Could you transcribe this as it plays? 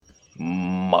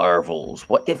Marvel's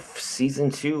What If Season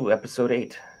 2, Episode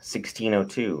 8,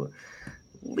 1602,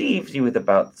 leaves you with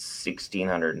about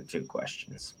 1,602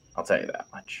 questions. I'll tell you that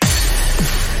much.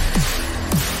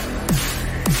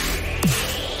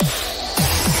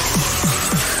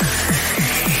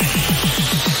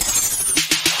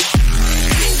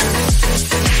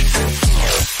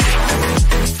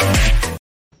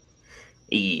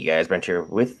 Hey guys, Brent here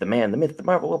with the man, the myth, the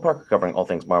Marvel, Will Parker, covering all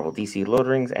things Marvel, DC, Lord of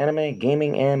the Rings, anime,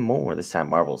 gaming, and more. This time,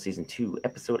 Marvel Season 2,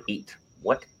 Episode 8,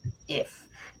 What If?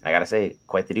 And I gotta say,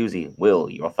 quite the doozy. Will,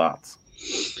 your thoughts?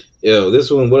 This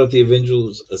one, What If the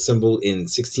Avengers Assembled in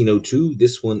 1602?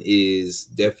 This one is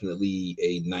definitely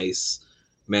a nice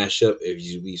mashup.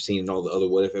 We've seen in all the other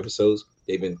What If episodes,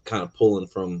 they've been kind of pulling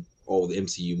from all the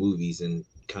MCU movies and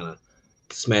kind of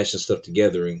smashing stuff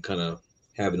together and kind of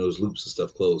having those loops and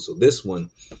stuff closed. So this one,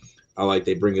 I like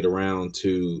they bring it around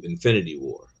to Infinity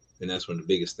War, and that's one of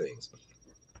the biggest things.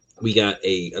 We got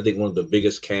I think one of the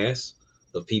biggest casts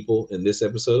of people in this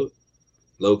episode.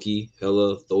 Loki,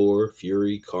 Hela, Thor,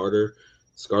 Fury, Carter,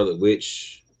 Scarlet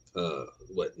Witch,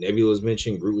 Nebula was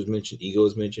mentioned, Groot was mentioned, Ego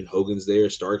was mentioned, Hogan's there,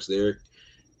 Stark's there,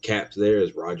 Cap's there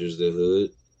as Rogers the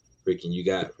Hood. Freaking, you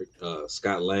got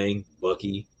Scott Lang,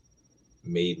 Bucky,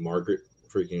 Maid Margaret,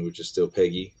 freaking, which is still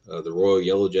Peggy, the Royal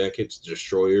Yellow Jackets,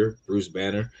 Destroyer, Bruce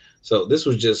Banner. So this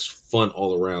was just fun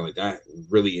all around. Like, I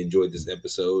really enjoyed this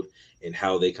episode and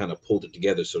how they kind of pulled it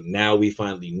together. So now we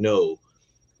finally know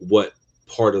what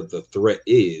part of the threat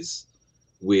is,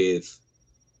 with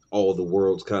all the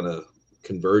worlds kind of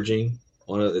converging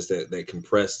on it. Is that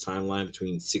compressed timeline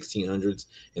between 1600s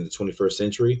and the 21st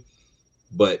century,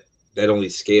 but that only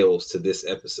scales to this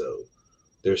episode.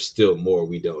 There's still more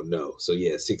we don't know. So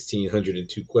yeah,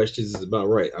 1,602 questions is about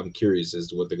right. I'm curious as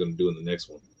to what they're going to do in the next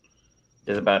one.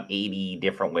 There's about 80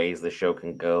 different ways the show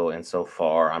can go, and so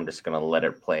far, I'm just going to let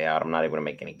it play out. I'm not even going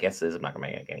to make any guesses. I'm not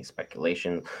going to make any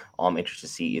speculations. All I'm interested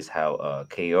to see is how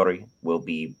Kaori will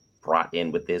be brought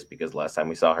in with this, because last time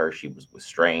we saw her, she was with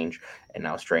Strange, and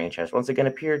now Strange has once again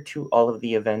appeared to all of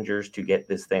the Avengers to get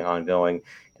this thing ongoing.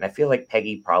 And I feel like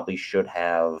Peggy probably should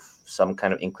have some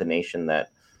kind of inclination that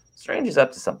Strange is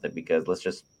up to something, because let's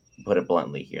just put it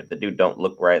bluntly here. The dude don't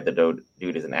look right. The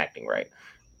dude isn't acting right.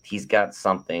 He's got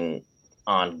something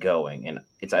ongoing, and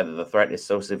it's either the threat is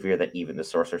so severe that even the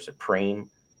Sorcerer Supreme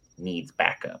needs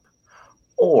backup,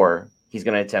 or he's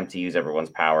going to attempt to use everyone's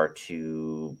power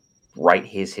to right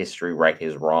his history, right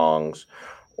his wrongs,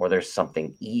 or there's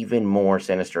something even more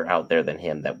sinister out there than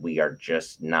him that we are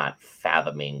just not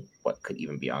fathoming what could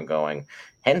even be ongoing.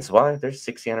 Hence why there's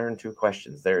 602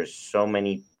 questions. There's so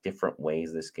many different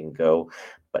ways this can go,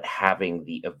 but having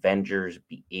the Avengers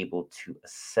be able to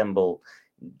assemble,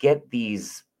 get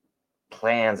these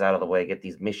plans out of the way, get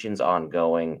these missions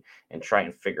ongoing, and try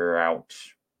and figure out,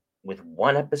 with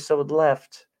one episode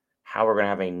left, how we're going to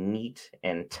have a neat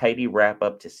and tidy wrap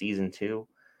up to season 2.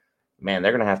 Man,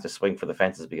 they're going to have to swing for the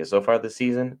fences, because so far this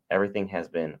season, everything has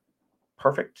been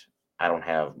perfect. I don't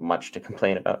have much to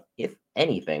complain about. If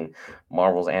anything,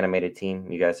 Marvel's animated team,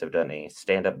 you guys have done a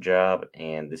stand-up job,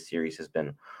 and this series has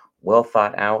been well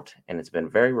thought out, and it's been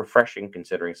very refreshing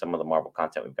considering some of the Marvel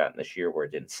content we've gotten this year where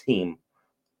it didn't seem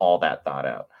all that thought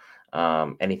out.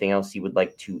 Anything else you would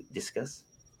like to discuss?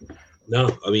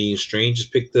 No, I mean, Strange has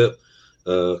picked up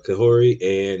Kahori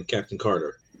and Captain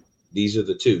Carter. These are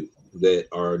the two that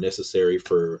are necessary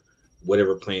for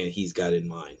whatever plan he's got in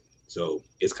mind. So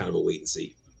it's kind of a wait and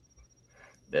see.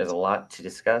 There's a lot to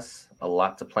discuss, a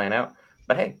lot to plan out.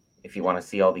 But hey, if you want to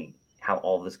see how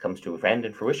all this comes to an end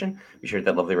and fruition, be sure to hit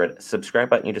that lovely red subscribe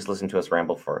button. You just listen to us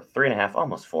ramble for 3.5,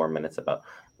 almost 4 minutes about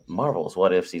Marvel's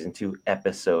What If Season 2,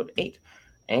 Episode 8.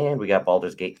 And we got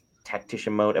Baldur's Gate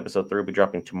Tactician Mode, Episode 3 will be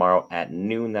dropping tomorrow at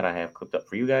noon, that I have clipped up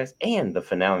for you guys. And the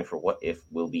finale for What If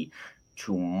will be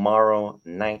tomorrow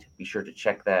night. Be sure to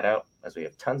check that out, as we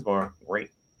have tons more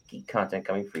great geek content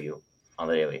coming for you on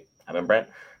the daily. I've been Brent.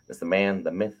 This is the man,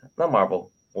 the myth, the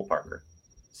Marvel, Will Parker.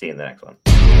 See you in the next one.